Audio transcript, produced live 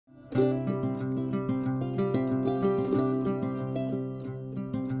Welcome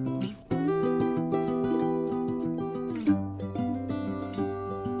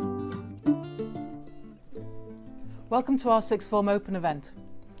to our Sixth Form Open event.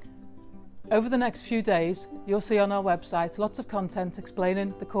 Over the next few days, you'll see on our website lots of content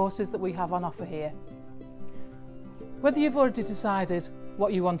explaining the courses that we have on offer here. Whether you've already decided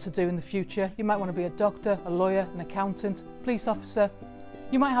what you want to do in the future, you might want to be a doctor, a lawyer, an accountant, police officer,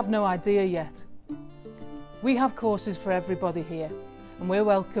 you might have no idea yet. We have courses for everybody here, and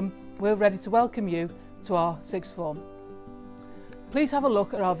we're ready to welcome you to our Sixth Form. Please have a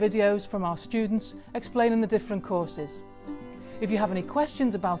look at our videos from our students explaining the different courses. If you have any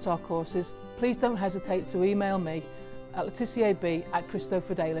questions about our courses, please don't hesitate to email me at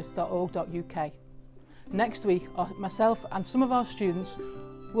letissierb@christofidelis.org.uk. Next week, myself and some of our students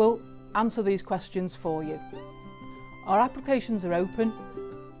will answer these questions for you. Our applications are open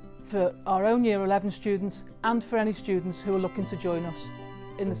for our own Year 11 students and for any students who are looking to join us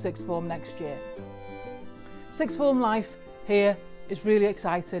in the Sixth Form next year. Sixth Form life here is really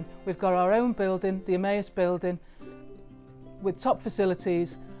exciting. We've got our own building, the Emmaus building, with top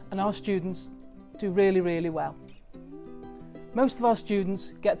facilities, and our students do really well. Most of our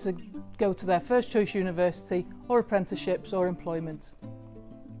students get to go to their first choice university or apprenticeships or employment.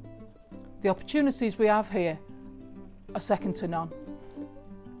 The opportunities we have here are second to none.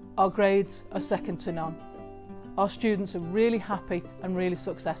 Our grades are second to none. Our students are really happy and really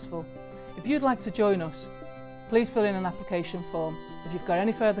successful. If you'd like to join us, please fill in an application form. If you've got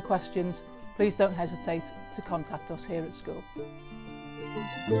any further questions, please don't hesitate to contact us here at school.